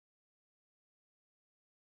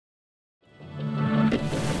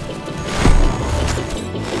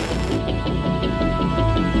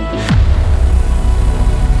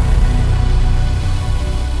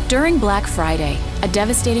During Black Friday, a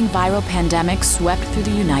devastating viral pandemic swept through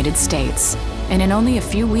the United States, and in only a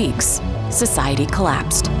few weeks, society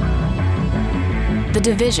collapsed. The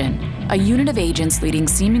Division, a unit of agents leading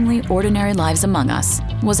seemingly ordinary lives among us,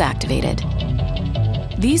 was activated.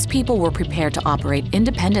 These people were prepared to operate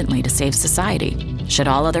independently to save society, should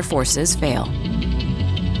all other forces fail.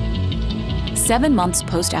 7 months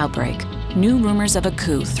post-outbreak, new rumors of a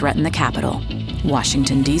coup threatened the capital,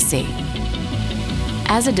 Washington, D.C.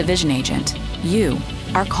 As a Division agent, you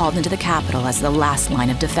are called into the capital as the last line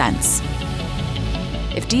of defense.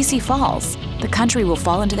 If D.C. falls, the country will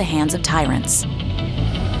fall into the hands of tyrants.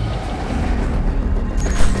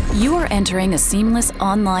 You are entering a seamless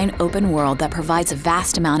online open world that provides a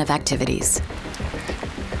vast amount of activities.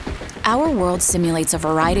 Our world simulates a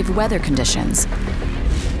variety of weather conditions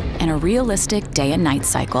and a realistic day and night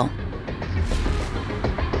cycle.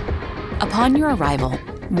 Upon your arrival,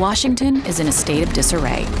 Washington is in a state of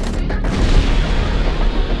disarray.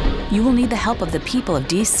 You will need the help of the people of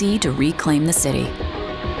D.C. to reclaim the city.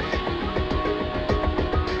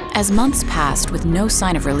 As months passed with no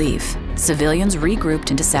sign of relief, civilians regrouped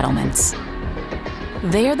into settlements.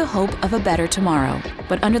 They are the hope of a better tomorrow,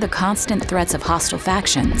 but under the constant threats of hostile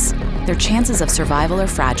factions, their chances of survival are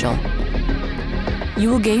fragile. You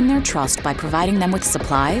will gain their trust by providing them with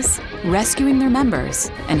supplies, rescuing their members,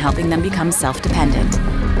 and helping them become self-dependent.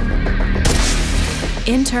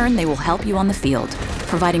 In turn, they will help you on the field,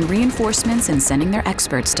 providing reinforcements and sending their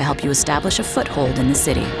experts to help you establish a foothold in the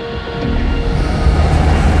city.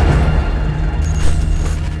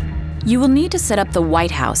 You will need to set up the White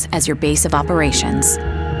House as your base of operations.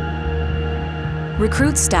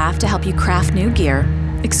 Recruit staff to help you craft new gear,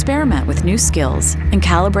 experiment with new skills, and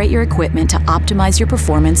calibrate your equipment to optimize your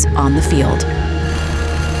performance on the field.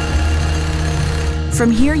 From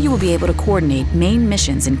here, you will be able to coordinate main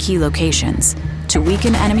missions in key locations to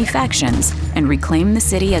weaken enemy factions and reclaim the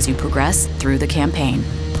city as you progress through the campaign.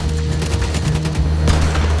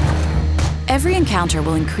 Every encounter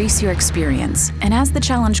will increase your experience, and as the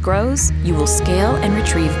challenge grows, you will scale and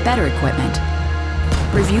retrieve better equipment.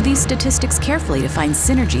 Review these statistics carefully to find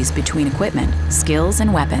synergies between equipment, skills,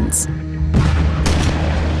 and weapons.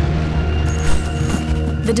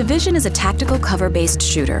 The Division is a tactical cover-based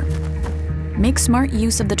shooter. Make smart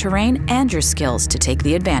use of the terrain and your skills to take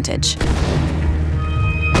the advantage.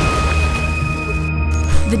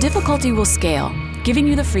 The difficulty will scale, giving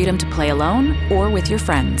you the freedom to play alone or with your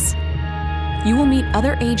friends. You will meet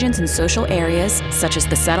other agents in social areas such as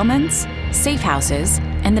the settlements, safe houses,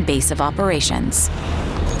 and the base of operations.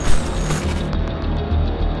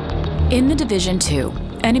 In the Division 2,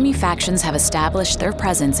 enemy factions have established their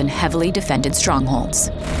presence in heavily defended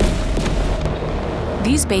strongholds.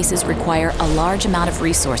 These bases require a large amount of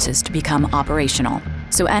resources to become operational,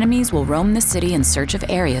 so enemies will roam the city in search of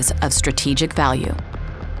areas of strategic value.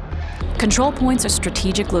 Control points are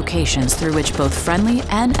strategic locations through which both friendly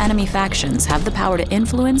and enemy factions have the power to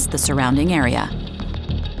influence the surrounding area.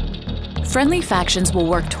 Friendly factions will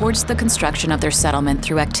work towards the construction of their settlement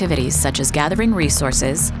through activities such as gathering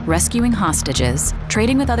resources, rescuing hostages,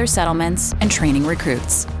 trading with other settlements, and training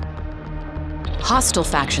recruits. Hostile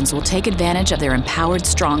factions will take advantage of their empowered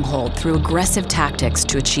stronghold through aggressive tactics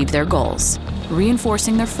to achieve their goals,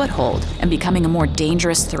 reinforcing their foothold and becoming a more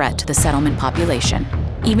dangerous threat to the settlement population,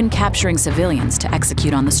 even capturing civilians to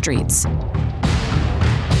execute on the streets.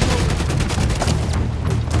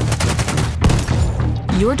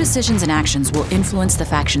 Your decisions and actions will influence the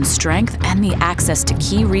faction's strength and the access to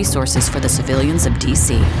key resources for the civilians of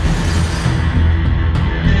DC.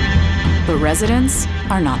 But residents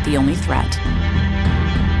are not the only threat.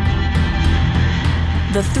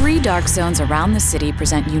 The 3 dark zones around the city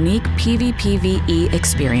present unique PvPvE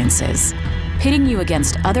experiences, pitting you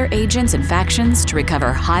against other agents and factions to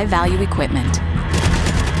recover high-value equipment.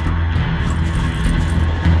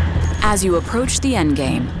 As you approach the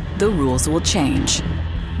endgame, the rules will change.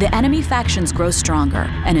 The enemy factions grow stronger,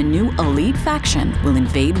 and a new elite faction will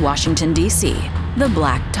invade Washington, D.C., the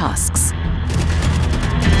Black Tusks.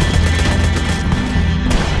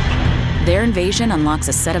 Their invasion unlocks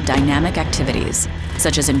a set of dynamic activities,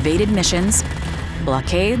 such as invaded missions,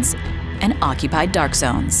 blockades, and occupied dark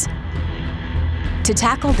zones. To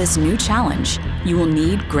tackle this new challenge, you will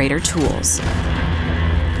need greater tools.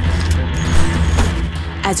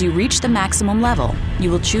 As you reach the maximum level,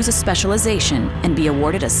 you will choose a specialization and be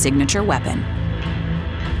awarded a signature weapon.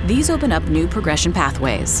 These open up new progression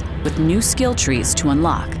pathways, with new skill trees to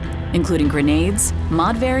unlock, including grenades,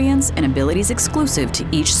 mod variants, and abilities exclusive to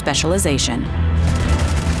each specialization.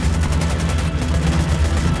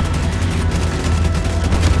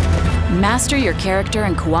 Master your character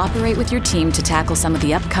and cooperate with your team to tackle some of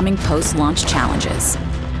the upcoming post-launch challenges.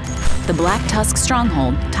 The Black Tusk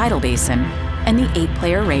Stronghold, Tidal Basin, and the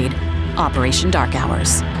 8-player raid, Operation Dark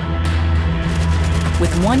Hours.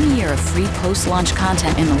 With 1 year of free post-launch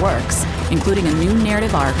content in the works, including a new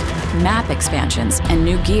narrative arc, map expansions, and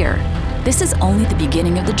new gear, this is only the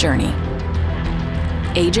beginning of the journey.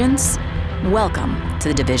 Agents, welcome to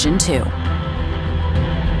the Division 2.